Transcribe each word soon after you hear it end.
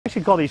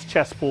actually call these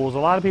chest pulls. A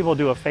lot of people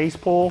do a face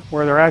pull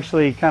where they're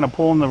actually kind of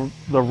pulling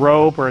the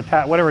rope or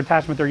whatever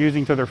attachment they're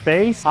using to their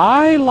face.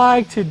 I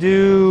like to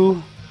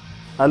do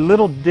a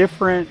little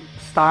different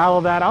style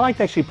of that. I like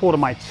to actually pull to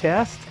my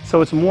chest,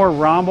 so it's more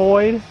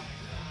rhomboid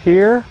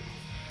here.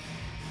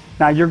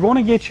 Now you're going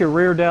to get your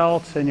rear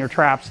delts and your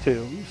traps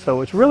too.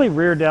 So it's really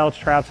rear delts,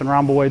 traps, and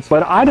rhomboids.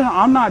 But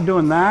I'm not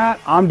doing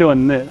that, I'm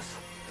doing this.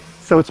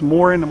 So it's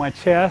more into my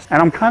chest,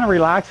 and I'm kind of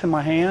relaxing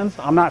my hands.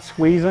 I'm not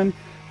squeezing,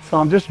 so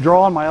I'm just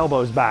drawing my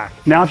elbows back.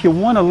 Now if you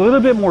want a little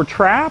bit more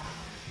trap,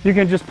 you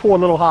can just pull a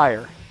little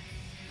higher.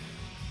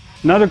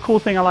 Another cool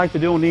thing I like to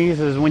do on these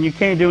is when you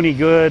can't do any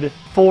good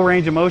full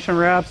range of motion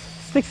reps,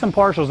 stick some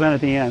partials in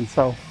at the end.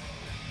 So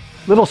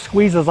little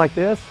squeezes like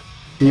this,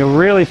 and you'll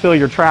really feel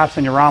your traps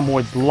and your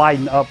rhomboids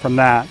lighten up from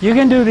that. You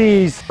can do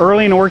these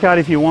early in the workout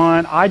if you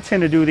want. I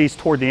tend to do these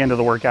toward the end of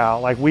the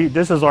workout. Like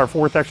this is our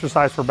 4th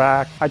exercise for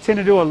back. I tend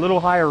to do a little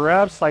higher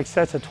reps, like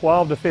sets of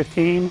 12 to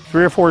 15,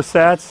 3 or 4 sets.